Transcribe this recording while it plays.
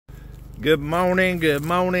Good morning, good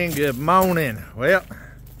morning, good morning. Well,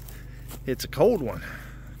 it's a cold one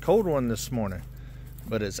this morning,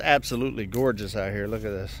 but it's absolutely gorgeous out here. Look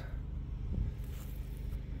at this.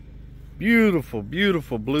 Beautiful,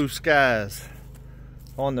 beautiful blue skies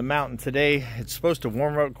on the mountain today. It's supposed to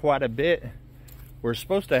warm up quite a bit. We're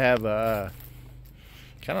supposed to have a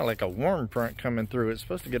kind of like a warm front coming through. It's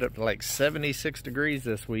supposed to get up to like 76 degrees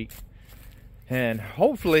this week. And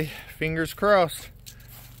hopefully, fingers crossed,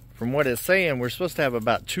 from what it's saying, we're supposed to have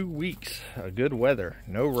about 2 weeks of good weather.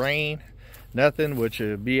 No rain, nothing, which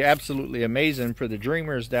would be absolutely amazing for the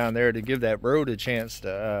dreamers down there to give that road a chance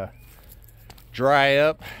to dry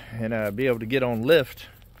up and be able to get on lift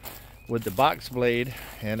with the box blade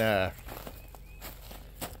and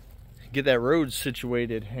get that road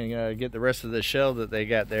situated and get the rest of the shell that they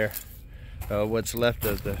got there, what's left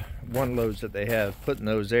of the one loads that they have put in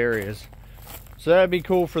those areas. So that'd be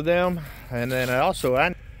cool for them. And then also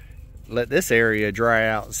I let this area dry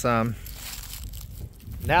out some.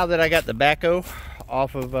 Now that I got the backhoe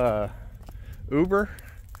off of Uber,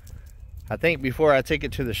 I think before I take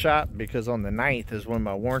it to the shop, because on the 9th is when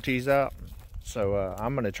my warranty's up, so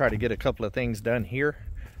I'm going to try to get a couple of things done here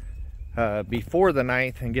before the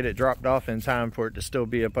 9th and get it dropped off in time for it to still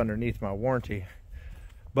be up underneath my warranty.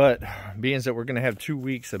 But being that we're going to have 2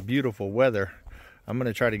 weeks of beautiful weather, I'm going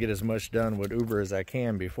to try to get as much done with Uber as I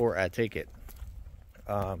can before I take it.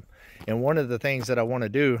 And one of the things that I want to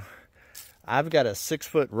do, I've got a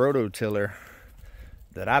 6-foot rototiller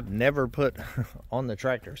that I've never put on the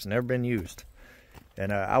tractor. It's never been used.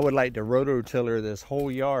 And I would like to rototiller this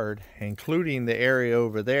whole yard, including the area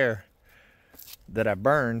over there that I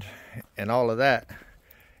burned and all of that,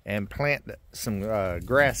 and plant some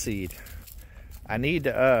grass seed. I need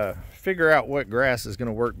to figure out what grass is going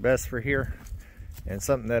to work best for here, and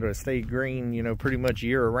something that will stay green, you know, pretty much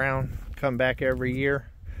year round, come back every year.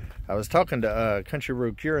 I was talking to Country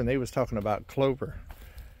Road Cure, and they was talking about clover.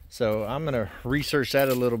 So I'm going to research that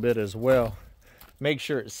a little bit as well. Make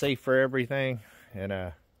sure it's safe for everything, and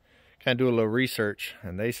kind of do a little research.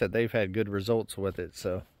 And they said they've had good results with it.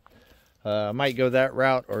 So I might go that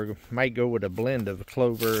route, or might go with a blend of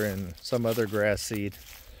clover and some other grass seed.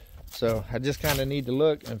 So I just kind of need to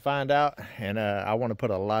look and find out. And I want to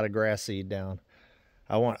put a lot of grass seed down.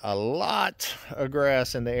 I want a lot of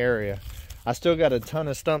grass in the area. I still got a ton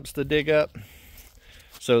of stumps to dig up.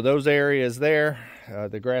 So those areas there,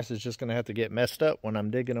 the grass is just going to have to get messed up when I'm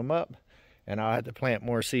digging them up. And I'll have to plant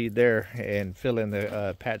more seed there and fill in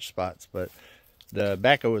the patch spots. But the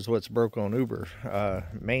backhoe is what's broke on Uber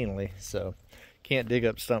mainly. So can't dig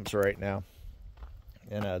up stumps right now.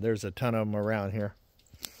 And there's a ton of them around here.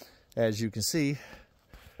 As you can see,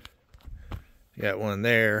 got one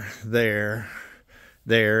there, there,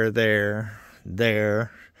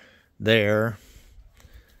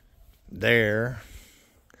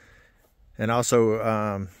 and also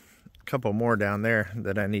a couple more down there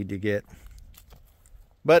that I need to get.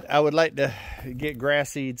 But I would like to get grass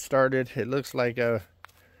seed started. It looks like I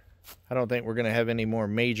don't think we're going to have any more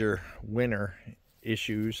major winter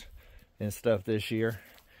issues and stuff this year.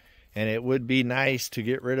 And it would be nice to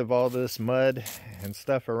get rid of all this mud and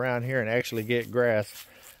stuff around here and actually get grass.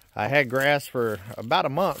 I had grass for about a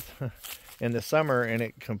month in the summer, and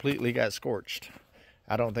it completely got scorched.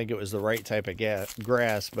 I don't think it was the right type of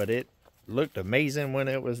grass, but it looked amazing when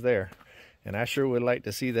it was there. And I sure would like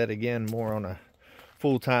to see that again more on a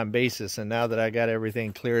full-time basis. And now that I got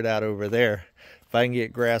everything cleared out over there, if I can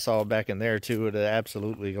get grass all back in there too, it'll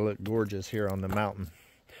absolutely look gorgeous here on the mountain.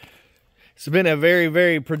 It's been a very,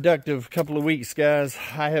 very productive couple of weeks, guys.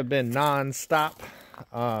 I have been non-stop.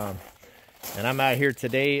 And I'm out here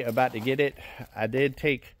today about to get it. I didn't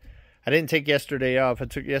take yesterday off. I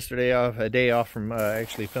took yesterday off, a day off from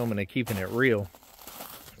actually filming and keeping it real.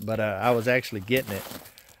 But I was actually getting it.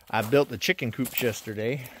 I built the chicken coops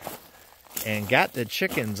yesterday and got the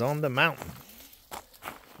chickens on the mountain.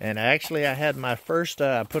 And actually I had my first,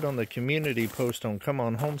 I put on the community post on Come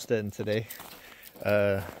On Homesteading today,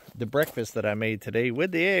 the breakfast that I made today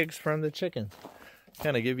with the eggs from the chicken.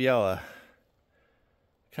 Kind of give y'all a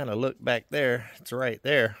kind of look back there. It's right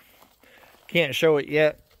there. Can't show it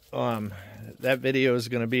yet. That video is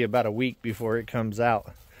going to be about a week before it comes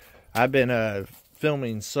out. I've been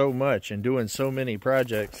filming so much and doing so many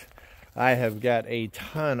projects. I have got a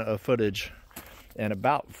ton of footage and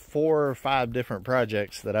about 4 or 5 different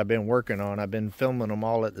projects that I've been working on. I've been filming them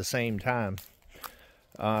all at the same time.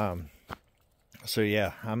 So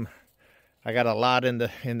yeah, I got a lot in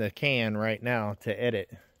the can right now to edit.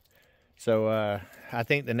 So I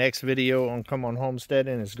think the next video on Come On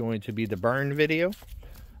Homesteading is going to be the burn video.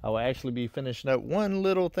 I will actually be finishing up one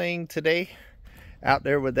little thing today out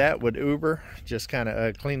there with that with Uber, just kind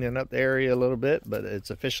of cleaning up the area a little bit, but it's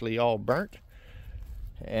officially all burnt.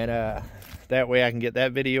 And that way I can get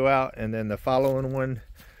that video out, and then the following one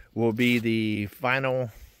will be the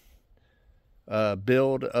final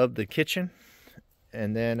build of the kitchen.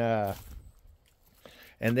 And then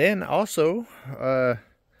also I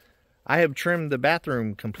have trimmed the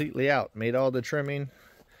bathroom completely out, made all the trimming,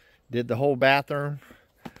 did the whole bathroom.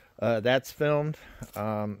 That's filmed.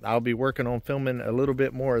 I'll be working on filming a little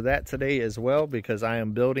bit more of that today as well, because I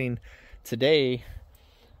am building today.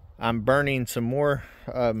 I'm burning some more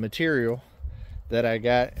material that I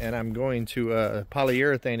got, and I'm going to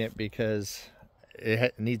polyurethane it because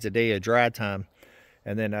it needs a day of dry time.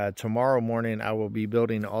 And then tomorrow morning I will be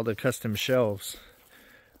building all the custom shelves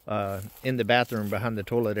in the bathroom behind the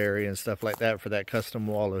toilet area and stuff like that for that custom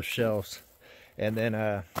wall of shelves. And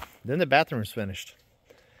then the bathroom's finished.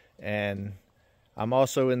 And I'm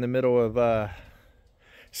also in the middle of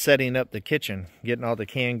setting up the kitchen, getting all the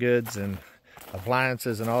canned goods and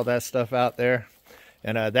appliances and all that stuff out there.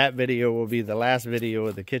 And that video will be the last video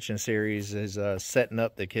of the kitchen series, is setting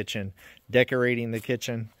up the kitchen, decorating the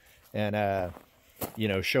kitchen, and you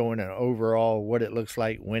know, showing an overall what it looks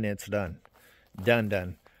like when it's done.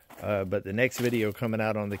 But the next video coming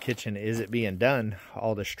out on the kitchen is it being done,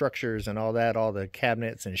 all the structures and all that, all the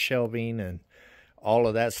cabinets and shelving and all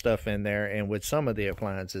of that stuff in there, and with some of the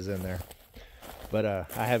appliances in there. But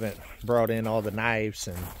I haven't brought in all the knives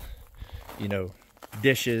and, you know,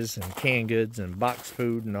 dishes and canned goods and box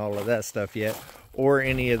food and all of that stuff yet, or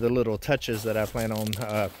any of the little touches that I plan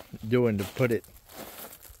on doing to put it,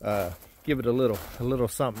 give it a little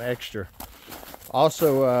something extra.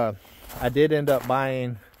 Also, I did end up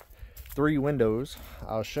buying 3 windows.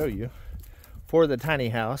 I'll show you, for the tiny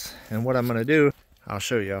house. And what I'm going to do, I'll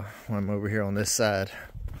show you when I'm over here on this side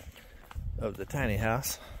of the tiny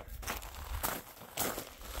house.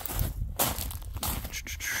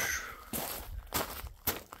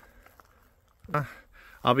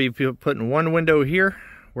 I'll be putting one window here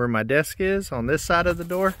where my desk is on this side of the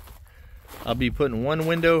door. I'll be putting one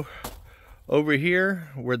window over here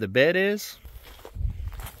where the bed is.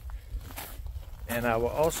 And I will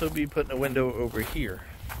also be putting a window over here.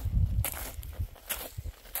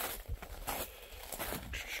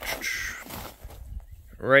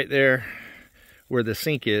 Right there where the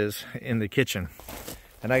sink is in the kitchen.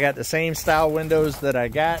 And I got the same style windows that I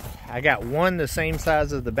got. I got one the same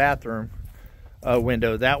size as the bathroom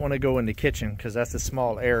window. That one to go in the kitchen because that's a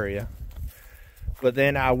small area. But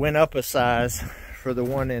then I went up a size for the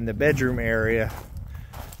one in the bedroom area.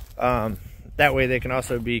 That way they can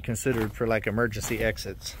also be considered for like emergency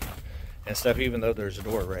exits and stuff, even though there's a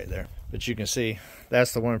door right there. But you can see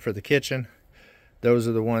that's the one for the kitchen. Those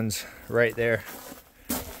are the ones right there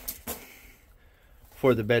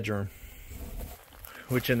for the bedroom,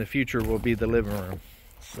 which in the future will be the living room.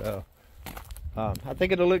 So I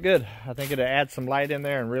think it'll look good. I think it'll add some light in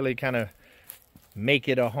there and really kind of make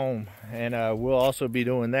it a home. And we'll also be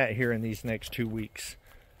doing that here in these next 2 weeks,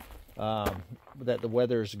 that the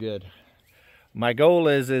weather is good. My goal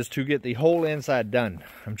is to get the whole inside done.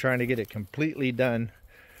 I'm trying to get it completely done,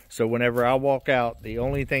 so whenever I walk out, the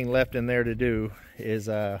only thing left in there to do is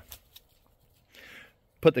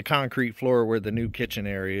put the concrete floor where the new kitchen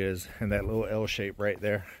area is, in that little L shape right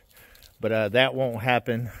there. But that won't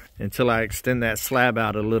happen until I extend that slab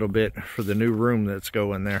out a little bit for the new room that's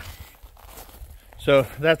going there. So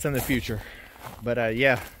that's in the future. But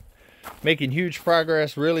yeah, making huge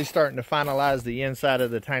progress, really starting to finalize the inside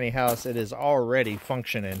of the tiny house. It is already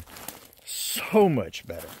functioning so much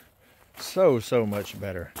better. So much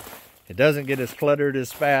better. It doesn't get as cluttered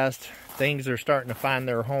as fast. Things are starting to find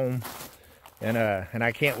their home. And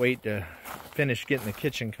I can't wait to finish getting the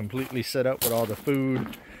kitchen completely set up with all the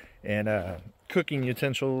food and cooking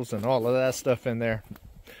utensils and all of that stuff in there,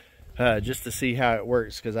 just to see how it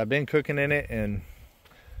works, because I've been cooking in it and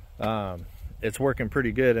it's working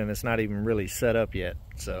pretty good, and it's not even really set up yet.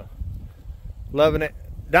 So loving it.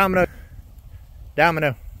 Domino,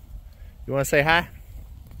 you want to say hi?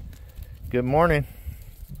 Good morning.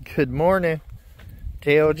 Good morning.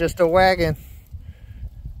 Tail just a wagging.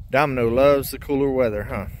 Domino loves the cooler weather,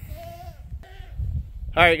 huh?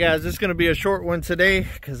 Alright guys, this is going to be a short one today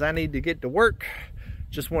because I need to get to work.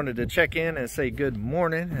 Just wanted to check in and say good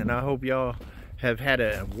morning, and I hope y'all have had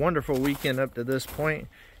a wonderful weekend up to this point,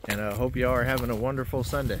 and I hope y'all are having a wonderful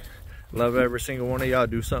Sunday. Love every single one of y'all.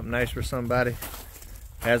 Do something nice for somebody.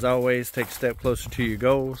 As always, take a step closer to your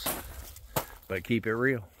goals, but keep it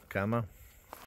real. Come on.